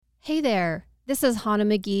Hey there, this is Hannah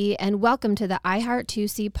McGee, and welcome to the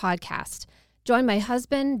iHeart2C podcast. Join my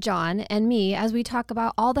husband, John, and me as we talk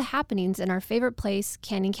about all the happenings in our favorite place,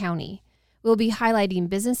 Canyon County. We'll be highlighting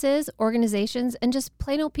businesses, organizations, and just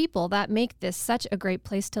plain old people that make this such a great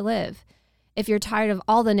place to live. If you're tired of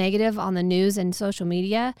all the negative on the news and social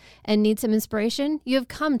media and need some inspiration, you have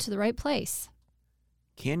come to the right place.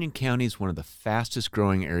 Canyon County is one of the fastest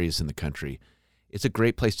growing areas in the country. It's a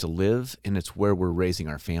great place to live, and it's where we're raising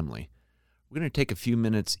our family. We're going to take a few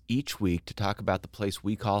minutes each week to talk about the place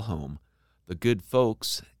we call home, the good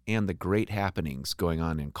folks, and the great happenings going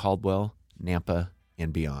on in Caldwell, Nampa,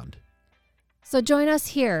 and beyond. So join us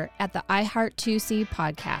here at the iHeart2C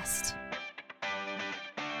podcast.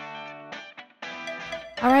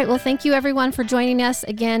 All right, well, thank you everyone for joining us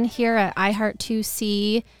again here at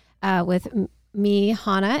iHeart2C with me,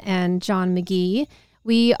 Hannah, and John McGee.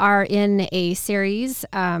 We are in a series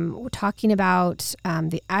talking about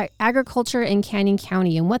the agriculture in Canyon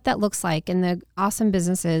County and what that looks like and the awesome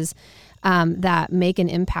businesses that make an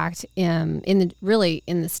impact in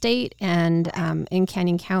the state and in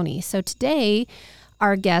Canyon County. So today,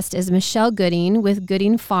 our guest is Michelle Gooding with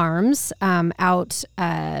Gooding Farms out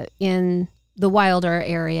in the Wilder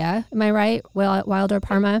area. Am I right? Wilder,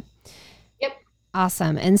 Parma?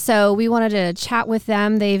 Awesome. And so we wanted to chat with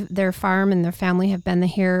them. Their farm and their family have been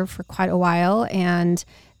here for quite a while, and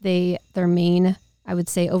their main, I would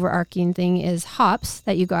say, overarching thing is hops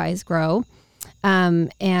that you guys grow.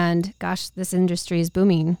 And gosh, this industry is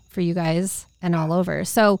booming for you guys and all over.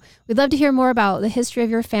 So we'd love to hear more about the history of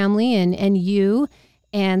your family and you,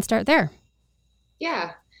 and start there.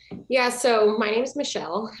 Yeah, so my name is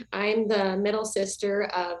Michelle. I'm the middle sister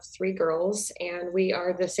of three girls, and we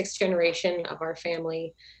are the sixth generation of our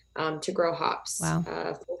family to grow hops.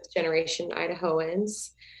 Wow. Fourth generation Idahoans.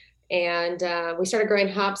 And we started growing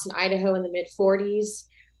hops in Idaho in the mid-40s.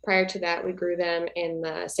 Prior to that, we grew them in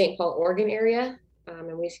the St. Paul, Oregon area,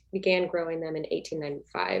 and we began growing them in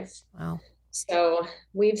 1895. Wow. So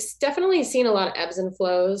we've definitely seen a lot of ebbs and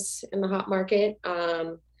flows in the hop market.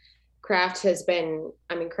 Craft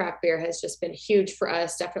beer has just been huge for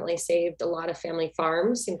us, definitely saved a lot of family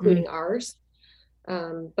farms, including ours.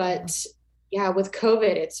 But with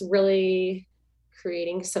COVID, it's really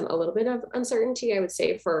creating a little bit of uncertainty, I would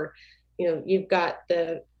say, for, you've got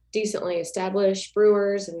the decently established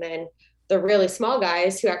brewers and then the really small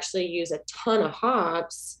guys who actually use a ton of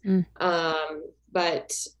hops.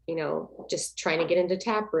 But, just trying to get into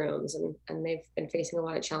tap rooms and they've been facing a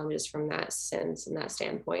lot of challenges from that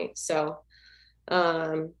standpoint. So,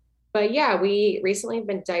 we recently have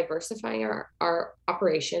been diversifying our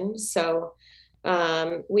operations. So,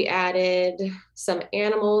 we added some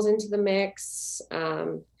animals into the mix.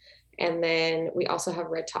 And then we also have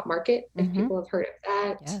Red Top Market, if people have heard of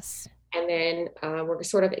that. Yes. And then, we're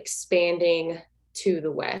sort of expanding to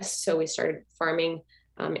the West. So we started farming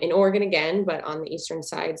in Oregon again, but on the eastern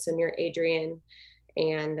side, so near Adrian,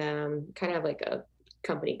 and kind of like a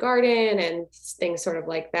company garden and things sort of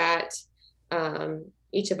like that.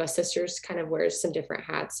 Each of us sisters kind of wears some different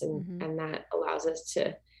hats, and that allows us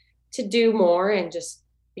to do more and just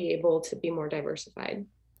be able to be more diversified.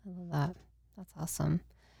 I love that. That's awesome.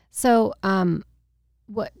 So,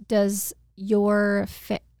 what does your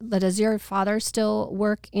father still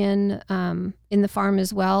work in the farm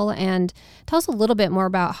as well? And tell us a little bit more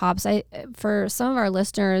about hops. For some of our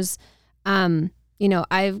listeners,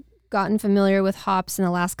 I've gotten familiar with hops in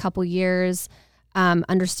the last couple years,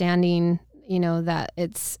 understanding, that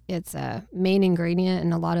it's a main ingredient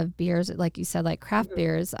in a lot of beers, like you said, like craft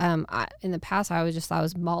beers. In the past, I always just thought it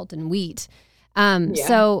was malt and wheat.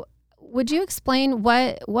 So would you explain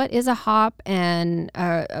what is a hop and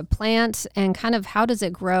a plant, and kind of how does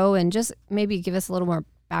it grow, and just maybe give us a little more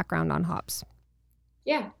background on hops?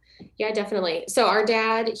 Yeah, definitely. So our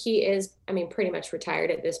dad, he is, pretty much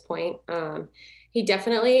retired at this point. He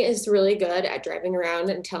definitely is really good at driving around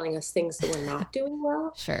and telling us things that we're not doing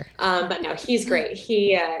well. Sure. But no, he's great.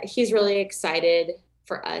 He's really excited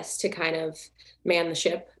for us to kind of man the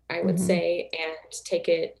ship, I would say, and take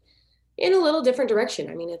it in a little different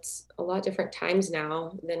direction. It's a lot different times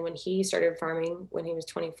now than when he started farming when he was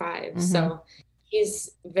 25. So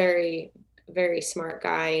he's very, very smart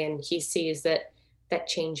guy, and he sees that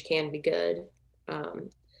change can be good.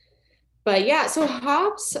 So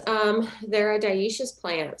hops, they're a dioecious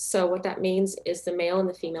plant. So what that means is the male and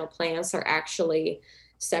the female plants are actually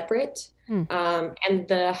separate. And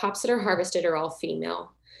the hops that are harvested are all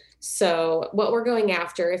female. So what we're going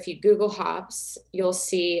after, if you Google hops, you'll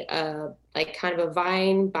see kind of a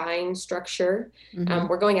vine structure.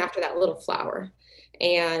 We're going after that little flower.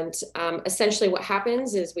 And essentially what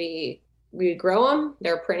happens is we we grow them.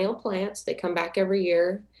 They're perennial plants. They come back every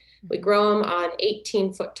year. We grow them on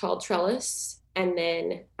 18-foot tall trellis, and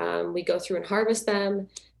then we go through and harvest them,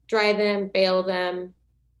 dry them, bale them.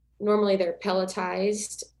 Normally they're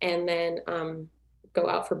pelletized, and then go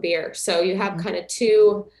out for beer. So you have kind of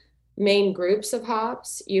two main groups of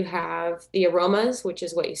hops. You have the aromas, which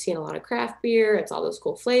is what you see in a lot of craft beer. It's all those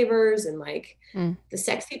cool flavors and like the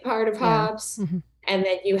sexy part of hops. Mm-hmm. And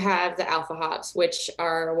then you have the alpha hops, which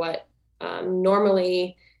are what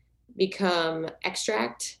normally become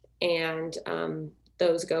extract, and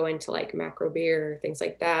those go into like macro beer, things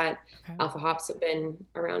like that. Okay. Alpha hops have been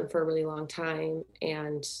around for a really long time,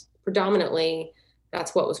 and predominantly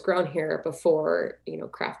that's what was grown here before,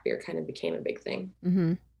 craft beer kind of became a big thing.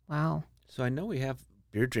 Mm-hmm. Wow. So I know we have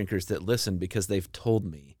beer drinkers that listen because they've told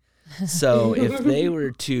me. So if they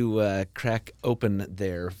were to crack open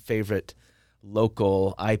their favorite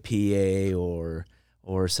local IPA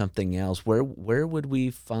or something else, where would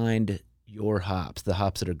we find your hops, the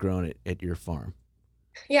hops that are grown at your farm?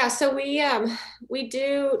 Yeah, so we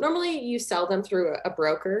do, normally you sell them through a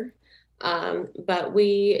broker, but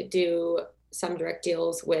we do some direct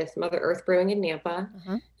deals with Mother Earth Brewing in Nampa,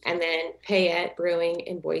 and then Payette Brewing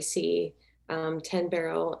in Boise, 10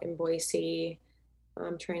 Barrel in Boise.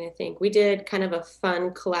 I'm trying to think. We did kind of a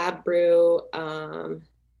fun collab brew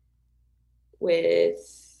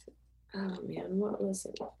with, oh man, what was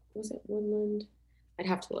it? Was it Woodland? I'd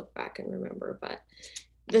have to look back and remember. But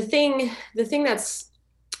the thing that's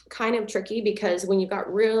kind of tricky, because when you've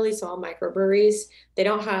got really small microbreweries, they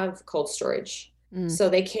don't have cold storage. So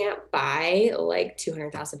they can't buy like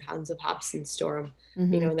 200,000 pounds of hops and store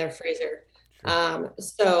them, in their freezer. Sure.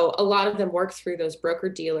 So a lot of them work through those broker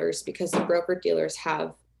dealers, because the broker dealers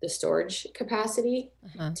have the storage capacity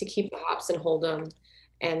to keep the hops and hold them.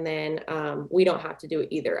 And then we don't have to do it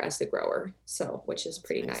either as the grower. So, which is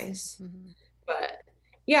pretty nice. But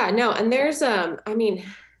yeah, no. And there's,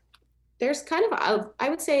 there's kind of, I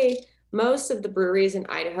would say most of the breweries in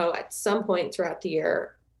Idaho at some point throughout the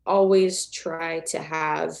year always try to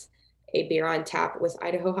have a beer on tap with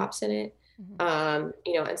Idaho hops in it. And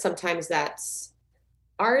sometimes that's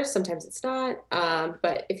ours, sometimes it's not.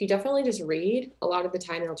 But if you definitely just read, a lot of the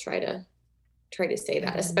time they'll try to say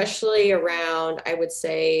that, especially around, I would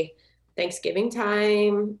say, Thanksgiving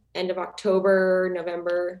time, end of October,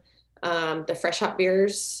 November. The fresh hop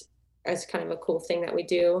beers is kind of a cool thing that we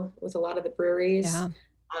do with a lot of the breweries. Yeah.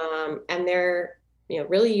 And they're,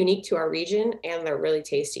 really unique to our region, and they're really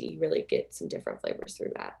tasty. You really get some different flavors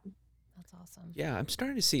through that. That's awesome. Yeah, I'm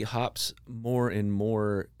starting to see hops more and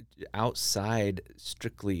more outside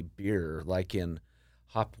strictly beer, like in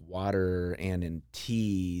hop water and in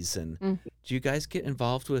teas. And do you guys get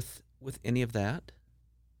involved with any of that?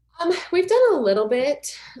 We've done a little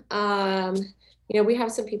bit. We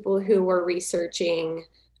have some people who were researching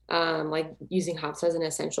like using hops as an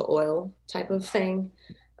essential oil type of thing.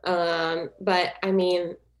 But I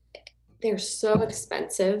mean, they're so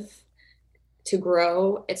expensive to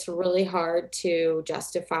grow. It's really hard to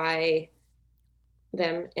justify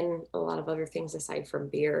them in a lot of other things aside from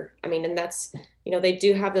beer. I mean, and that's, they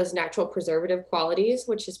do have those natural preservative qualities,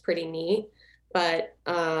 which is pretty neat. But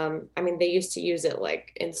they used to use it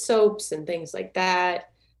like in soaps and things like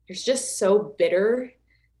that. It's just so bitter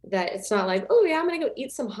that it's not like, oh yeah, I'm gonna go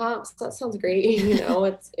eat some hops. That sounds great.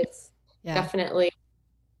 It's yeah. Definitely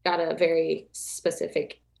got a very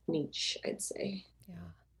specific niche, I'd say. Yeah.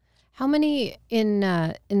 How many in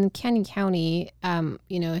Canyon County,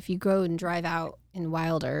 if you go and drive out in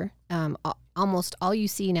Wilder, almost all you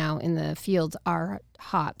see now in the fields are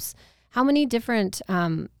hops. How many different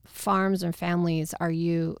farms and families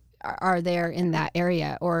are there in that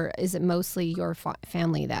area, or is it mostly your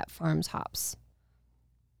family that farms hops?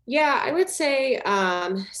 Yeah, I would say,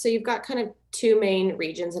 so you've got kind of two main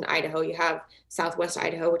regions in Idaho. You have Southwest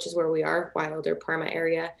Idaho, which is where we are, Wilder, Parma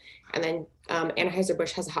area. And then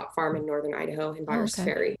Anheuser-Busch has a hop farm in northern Idaho in Bonners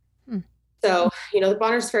Ferry. So, the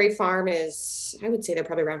Bonners Ferry farm is, I would say they're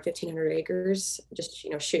probably around 1,500 acres, just,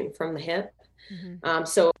 shooting from the hip.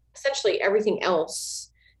 So essentially everything else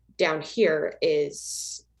down here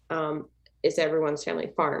is everyone's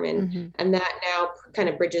family farm. And that now kind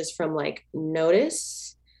of bridges from like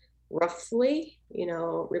Notice, roughly,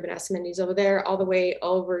 Ruben Asamendi's over there, all the way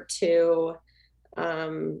over to,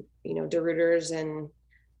 DeRuyter's, and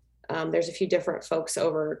there's a few different folks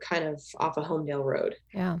over kind of off of Homedale Road.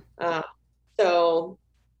 Yeah. So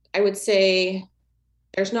I would say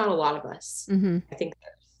there's not a lot of us. I think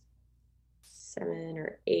there's 7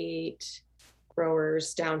 or 8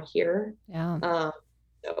 growers down here. Yeah.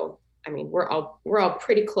 So I mean, we're all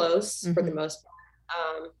pretty close for the most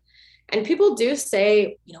part. And people do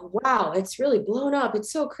say, wow, it's really blown up.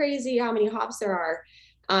 It's so crazy how many hops there are.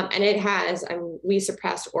 And it has. We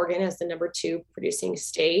surpassed Oregon as the #2 producing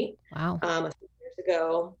state. Wow. A few years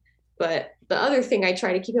ago. But the other thing I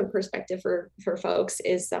try to keep in perspective for folks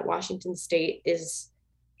is that Washington State is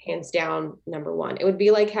hands down #1. It would be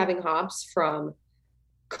like having hops from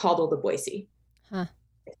Caldwell to Boise. Huh.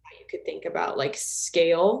 You could think about like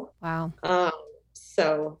scale. Wow.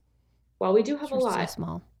 So while we do have a lot, so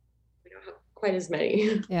small. We don't have quite as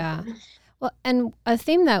many. Yeah. Well, and a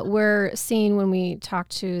theme that we're seeing when we talk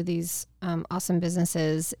to these awesome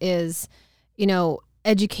businesses is,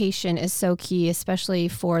 education is so key, especially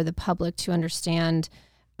for the public to understand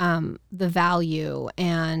the value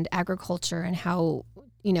and agriculture and how,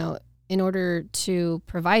 in order to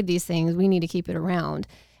provide these things, we need to keep it around.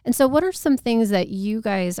 And so what are some things that you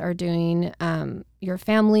guys are doing, your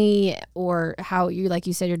family, or how you, like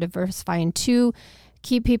you said, you're diversifying to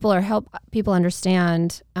keep people or help people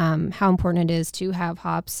understand how important it is to have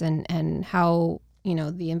hops and how,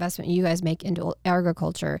 the investment you guys make into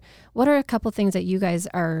agriculture? What are a couple things that you guys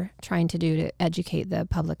are trying to do to educate the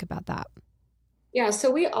public about that? Yeah,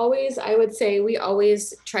 so I would say we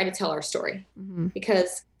always try to tell our story,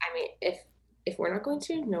 because if we're not going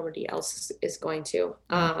to, nobody else is going to.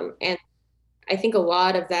 And I think a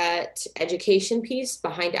lot of that education piece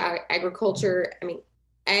behind agriculture,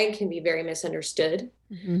 ag can be very misunderstood,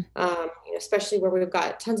 especially where we've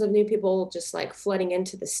got tons of new people just like flooding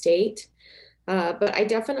into the state. But I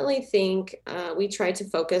definitely think we try to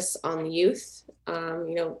focus on the youth,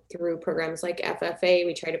 through programs like FFA.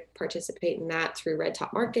 We try to participate in that through Red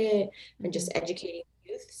Top Market and just educating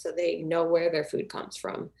youth so they know where their food comes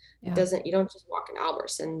from. Yeah. You don't just walk in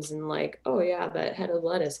Albertsons and like, oh yeah, that head of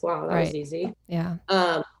lettuce. Wow, that was easy. Yeah.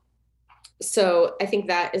 So I think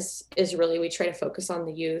that is really, we try to focus on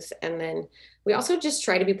the youth. And then we also just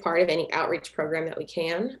try to be part of any outreach program that we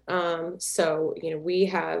can. So, we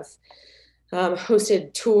have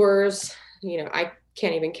hosted tours. I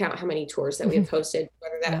can't even count how many tours that we've hosted,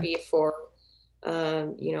 whether that be for,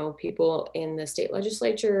 people in the state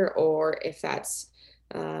legislature, or if that's,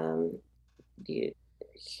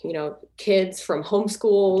 kids from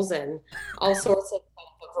homeschools and all sorts of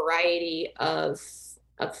a variety of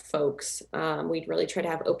folks. We'd really try to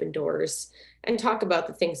have open doors and talk about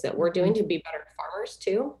the things that we're doing to be better farmers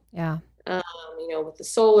too. Yeah. With the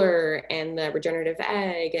solar and the regenerative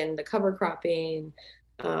ag and the cover cropping,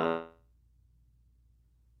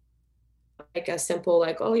 like a simple,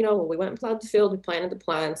 like, we went and plowed the field, we planted the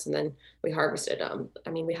plants, and then we harvested them.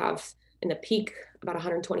 We have in the peak about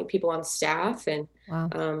 120 people on staff, and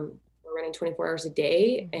we're running 24 hours a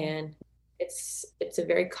day, and it's a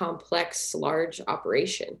very complex, large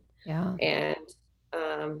operation. Yeah. And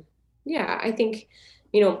I think,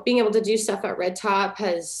 being able to do stuff at Red Top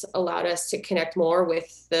has allowed us to connect more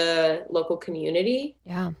with the local community.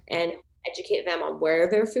 Yeah. And educate them on where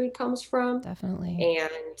their food comes from. Definitely.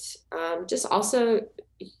 And just also,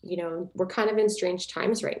 we're kind of in strange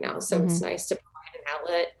times right now. So it's nice to provide an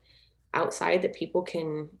outlet outside that people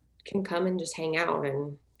can come and just hang out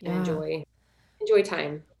and enjoy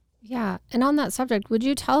time. Yeah. And on that subject, would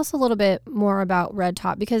you tell us a little bit more about Red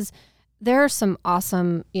Top? Because there are some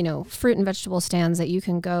awesome, fruit and vegetable stands that you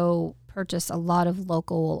can go purchase a lot of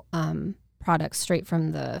local products straight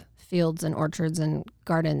from the fields and orchards and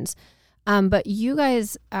gardens. But you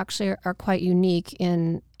guys actually are quite unique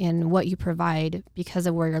in what you provide because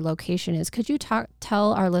of where your location is. Could you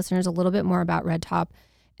tell our listeners a little bit more about Red Top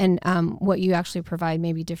and what you actually provide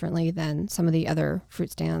maybe differently than some of the other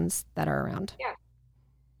fruit stands that are around?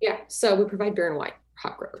 Yeah. So we provide beer and wine,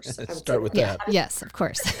 hop growers. Let's start with that. Yes, of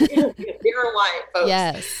course. Beer and wine, folks.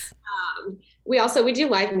 Yes. We do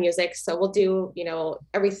live music. So we'll do,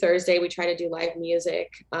 every Thursday we try to do live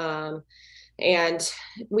music. And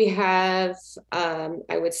we have,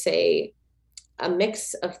 I would say, a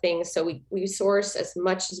mix of things. So we source as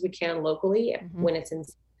much as we can locally when it's in.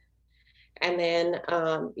 And then,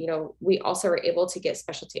 we also are able to get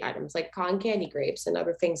specialty items like cotton candy grapes and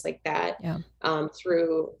other things like that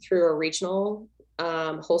through a regional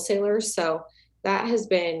wholesaler. So that has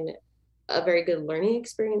been a very good learning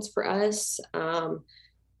experience for us.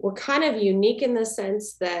 We're kind of unique in the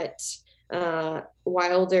sense that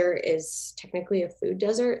Wilder is technically a food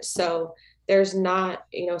desert. So there's not,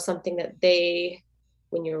 something that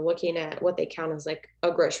when you're looking at what they count as like a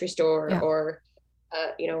grocery store or,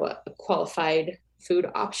 a qualified food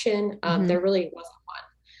option, there really wasn't one.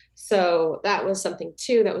 So that was something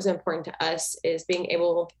too that was important to us, is being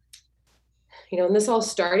able, and this all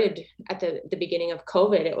started at the beginning of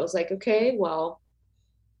COVID. It was like, okay, well,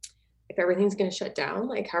 if everything's going to shut down,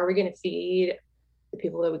 like how are we going to feed the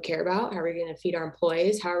people that we care about? How are we going to feed our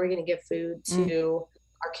employees? How are we going to give food to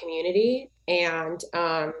our community? And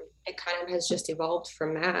it kind of has just evolved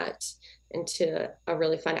from that into a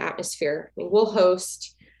really fun atmosphere. I mean, we'll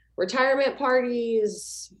host retirement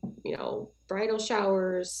parties, bridal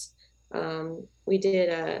showers. We did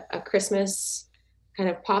a Christmas kind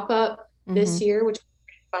of pop-up this year, which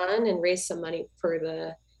was fun, and raised some money for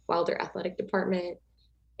the Wilder Athletic Department.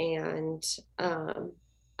 And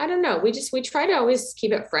I don't know, we try to always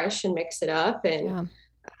keep it fresh and mix it up. And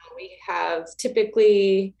we have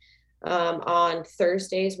typically on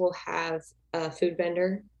Thursdays, we'll have a food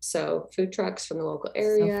vendor. So food trucks from the local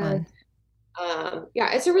area. So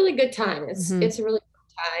it's a really good time. It's a really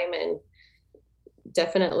good time. And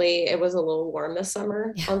definitely it was a little warm this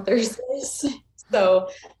summer on Thursdays. So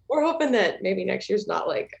we're hoping that maybe next year's not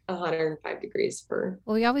like 105 degrees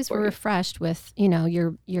Well, we always were refreshed with,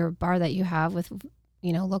 your bar that you have with,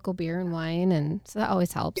 local beer and wine. And so that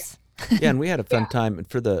always helps. Yeah. And we had a fun time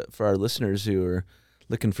for our listeners who are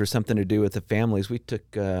looking for something to do with the families. We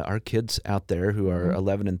took our kids out there who are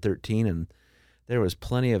 11 and 13, and there was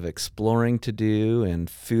plenty of exploring to do and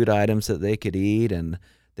food items that they could eat. And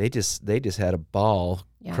they just had a ball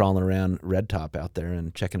crawling around Red Top out there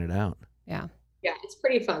and checking it out. Yeah. Yeah, it's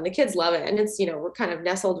pretty fun. The kids love it. And it's, we're kind of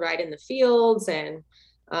nestled right in the fields, and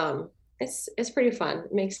it's pretty fun.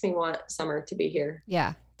 It makes me want summer to be here.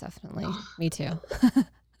 Yeah, definitely. Me too.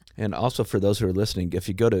 And also for those who are listening, if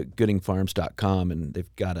you go to goodingfarms.com, and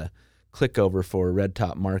they've got a click over for Red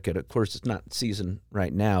Top Market. Of course, it's not season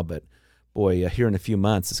right now, but boy, here in a few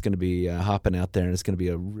months, it's going to be hopping out there, and it's going to be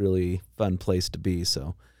a really fun place to be.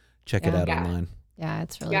 So check it out online. Yeah,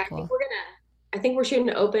 it's really cool. I think we're shooting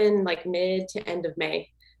to open like mid to end of May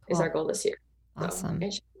is our goal this year. Awesome.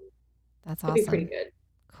 So that's awesome. It'll be pretty good.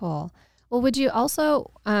 Cool. Well, would you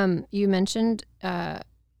also, you mentioned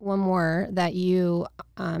one more that you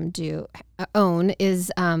own is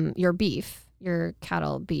your beef, your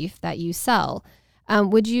cattle beef that you sell.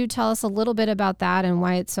 Would you tell us a little bit about that and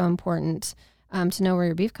why it's so important to know where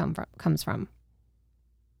your beef comes from?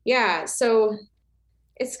 Yeah. So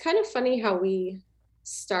it's kind of funny how we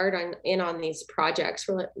start on these projects.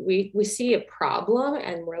 We see a problem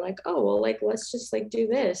and we're like, oh, well, like, let's just like do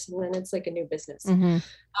this. And then it's like a new business.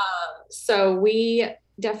 So we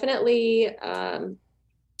definitely,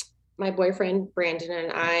 my boyfriend, Brandon,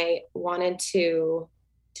 and I wanted to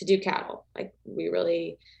do cattle. Like we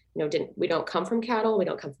really, we don't come from cattle. We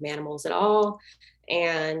don't come from animals at all.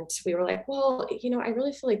 And we were like, well, I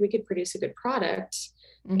really feel like we could produce a good product.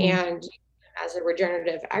 And as a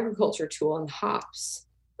regenerative agriculture tool in hops.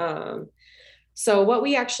 So what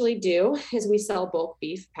we actually do is we sell bulk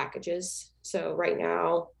beef packages. So right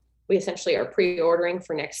now we essentially are pre-ordering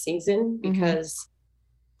for next season because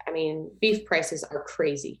beef prices are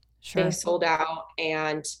crazy. Sure. They sold out.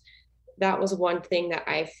 And that was one thing that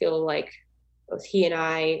I feel like both he and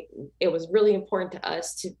I, it was really important to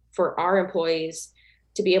us for our employees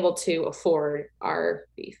to be able to afford our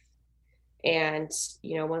beef. And,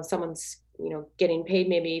 when someone's, getting paid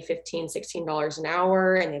maybe $15, $16 an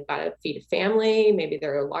hour and they've got to feed a family, maybe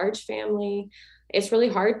they're a large family, it's really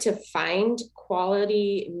hard to find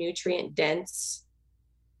quality, nutrient dense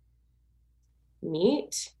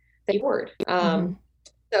meat that you afford.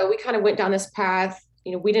 So we kind of went down this path.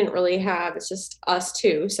 We didn't really have, it's just us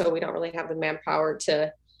two. So we don't really have the manpower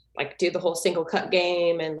to like do the whole single cut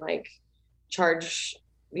game and like charge,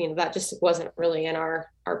 that just wasn't really in our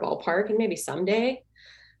ballpark, and maybe someday.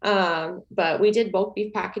 But we did bulk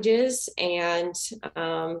beef packages, and,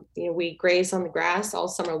 we graze on the grass all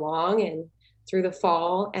summer long and through the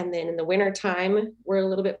fall. And then in the winter time, we're a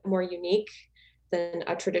little bit more unique than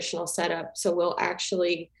a traditional setup. So we'll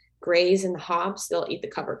actually graze in the hops. They'll eat the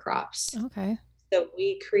cover crops. Okay. So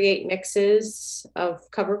we create mixes of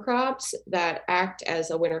cover crops that act as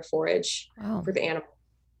a winter forage for the animal.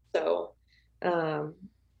 So,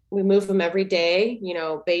 we move them every day,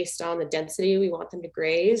 based on the density we want them to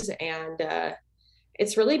graze. And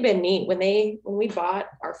it's really been neat. When we bought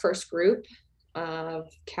our first group of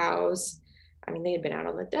cows, they had been out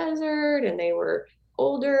on the desert and they were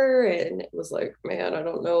older, and it was like, man, I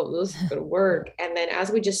don't know if this is going to work. And then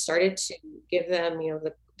as we just started to give them,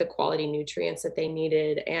 the quality nutrients that they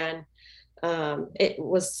needed, and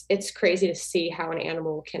it's crazy to see how an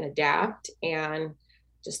animal can adapt, and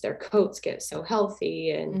just their coats get so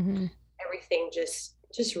healthy, and everything just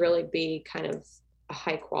really be kind of a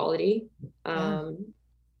high quality.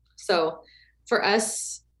 So for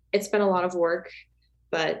us, it's been a lot of work,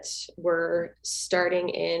 but we're starting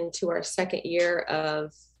into our second year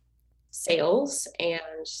of sales, and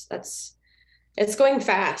it's going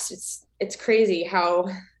fast. It's crazy how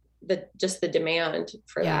just the demand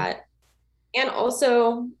for Yeah. that. And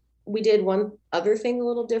also we did one other thing a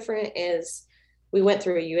little different is we went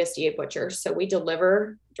through a USDA butcher. So we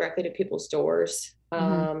deliver directly to people's doors.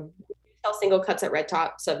 Sell single cuts at Red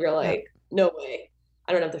Top. So if you're Yep. like, no way,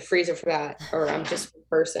 I don't have the freezer for that, or I'm just one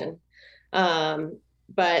person.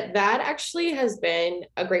 But that actually has been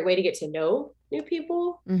a great way to get to know new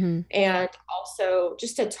people, and also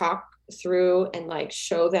just to talk through and like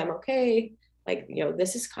show them, okay, like, you know,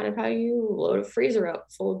 this is kind of how you load a freezer up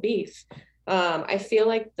full of beef. I feel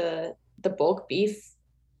like the bulk beef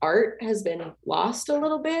art has been lost a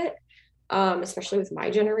little bit, especially with my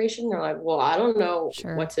generation. They're like, well, I don't know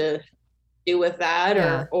Sure. what to do with that,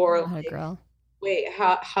 Yeah. or How to like, grill. wait,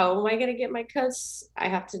 how am I going to get my cuts? I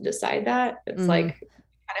have to decide that. It's like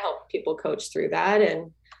kind of help people coach through that,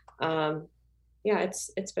 and yeah,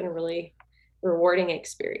 it's been a really rewarding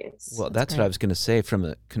experience. Well, that's what I was going to say. From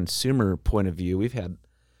a consumer point of view, we've had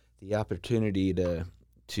the opportunity to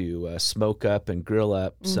smoke up and grill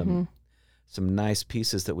up some nice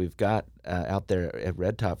pieces that we've got out there at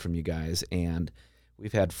Red Top from you guys, and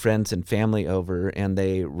we've had friends and family over, and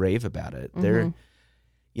they rave about it. They're,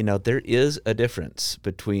 you know, there is a difference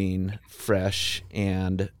between fresh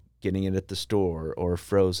and getting it at the store or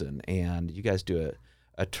frozen, and you guys do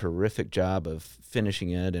a terrific job of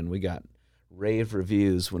finishing it, and we got rave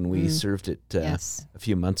reviews when we served it a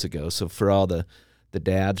few months ago. So for all the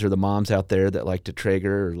dads or the moms out there that like to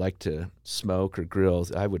Traeger or like to smoke or grill,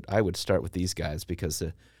 I would start with these guys, because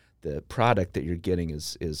the product that you're getting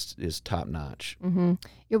is top notch. Can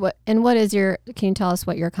you tell us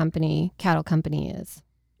what your cattle company is?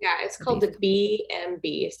 Yeah, it's called the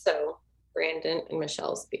BMB. So Brandon and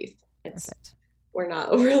Michelle's Beef. We're not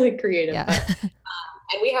overly creative, but,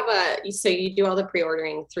 and we have so you do all the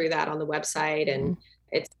pre-ordering through that on the website, and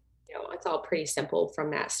it's, you know, it's all pretty simple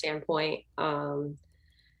from that standpoint. And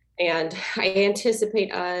I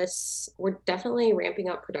anticipate we're definitely ramping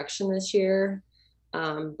up production this year.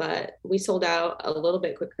 But we sold out a little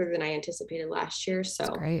bit quicker than I anticipated last year. So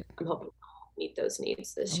I'm hoping to meet those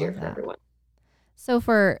needs this year for everyone. So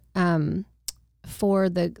for the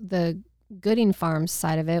Gooding Farms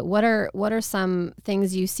side of it, what are some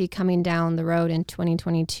things you see coming down the road in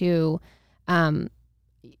 2022?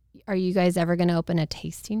 Are you guys ever going to open a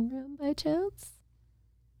tasting room by chance?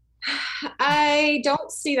 I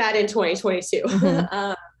don't see that in 2022.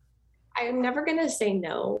 I am never going to say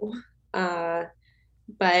no.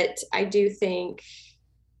 But I do think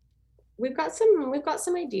we've got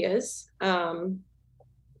some ideas.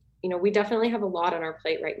 You know, we definitely have a lot on our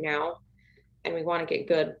plate right now, and we want to get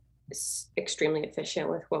good, extremely efficient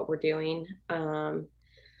with what we're doing.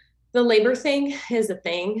 The labor thing is a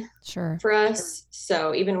thing for us.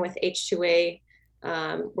 So even with H2A,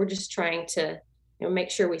 we're just trying to, you know,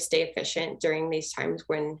 make sure we stay efficient during these times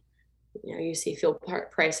when, you know, you see fuel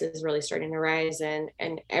prices really starting to rise, and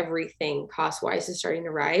everything cost-wise is starting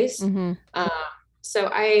to rise. So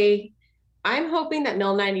I'm hoping that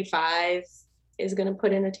Mill 95 is going to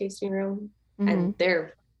put in a tasting room, and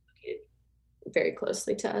they're very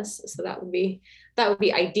closely to us. So that would be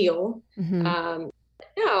ideal.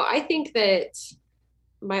 No, I think that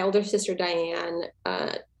my older sister, Diane,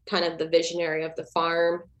 kind of the visionary of the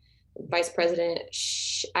farm, vice president,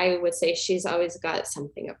 I would say she's always got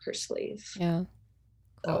something up her sleeve. Yeah.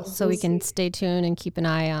 Cool. So we can stay tuned and keep an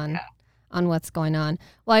eye on what's going on.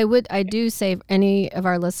 Well, I do say any of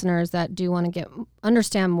our listeners that do want to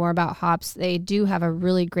understand more about hops, they do have a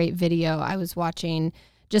really great video I was watching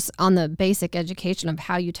just on the basic education of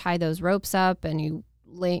how you tie those ropes up, and you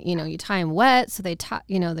tie them wet, so they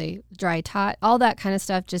dry tot, all that kind of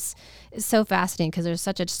stuff. Just is so fascinating because there's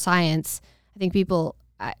such a science. I think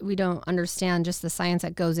we don't understand just the science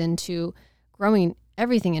that goes into growing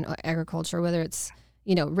everything in agriculture, whether it's,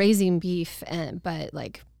 you know, raising beef, but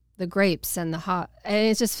like the grapes and the hop, and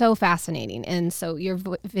it's just so fascinating. And so your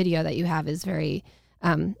video that you have is very,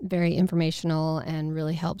 very informational and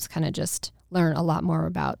really helps kind of just learn a lot more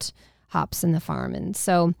about hops in the farm. And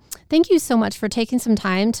so thank you so much for taking some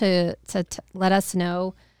time to let us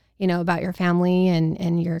know, you know, about your family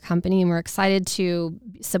and your company. And we're excited to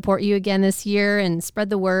support you again this year and spread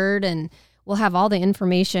the word, and we'll have all the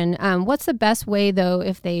information. What's the best way though,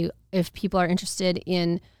 if people are interested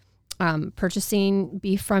in purchasing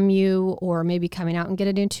beef from you, or maybe coming out and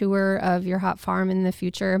getting a tour of your hop farm in the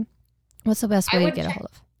future? What's the best way to get a hold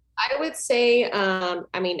of? I would say,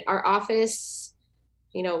 I mean, our office,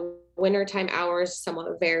 you know, wintertime hours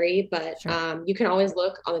somewhat vary, but you can always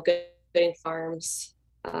look on the Gooding Farms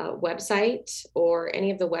website or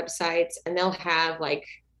any of the websites, and they'll have like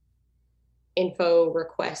info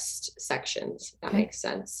request sections. If that makes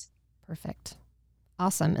sense. Perfect.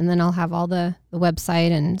 Awesome. And then I'll have all the website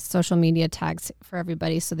and social media tags for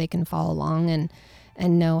everybody so they can follow along and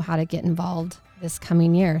know how to get involved this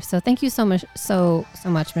coming year. So thank you so much,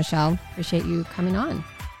 Michelle. Appreciate you coming on.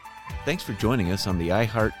 Thanks for joining us on the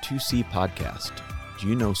iHeart 2C podcast. Do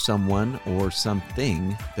you know someone or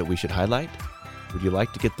something that we should highlight? Would you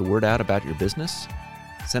like to get the word out about your business?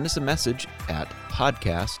 Send us a message at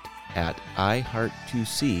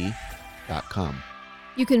podcast@iheart2c.com.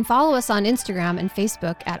 You can follow us on Instagram and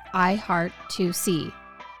Facebook at iHeart2C.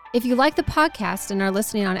 If you like the podcast and are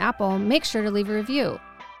listening on Apple, make sure to leave a review.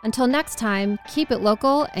 Until next time, keep it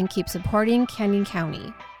local and keep supporting Canyon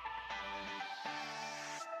County.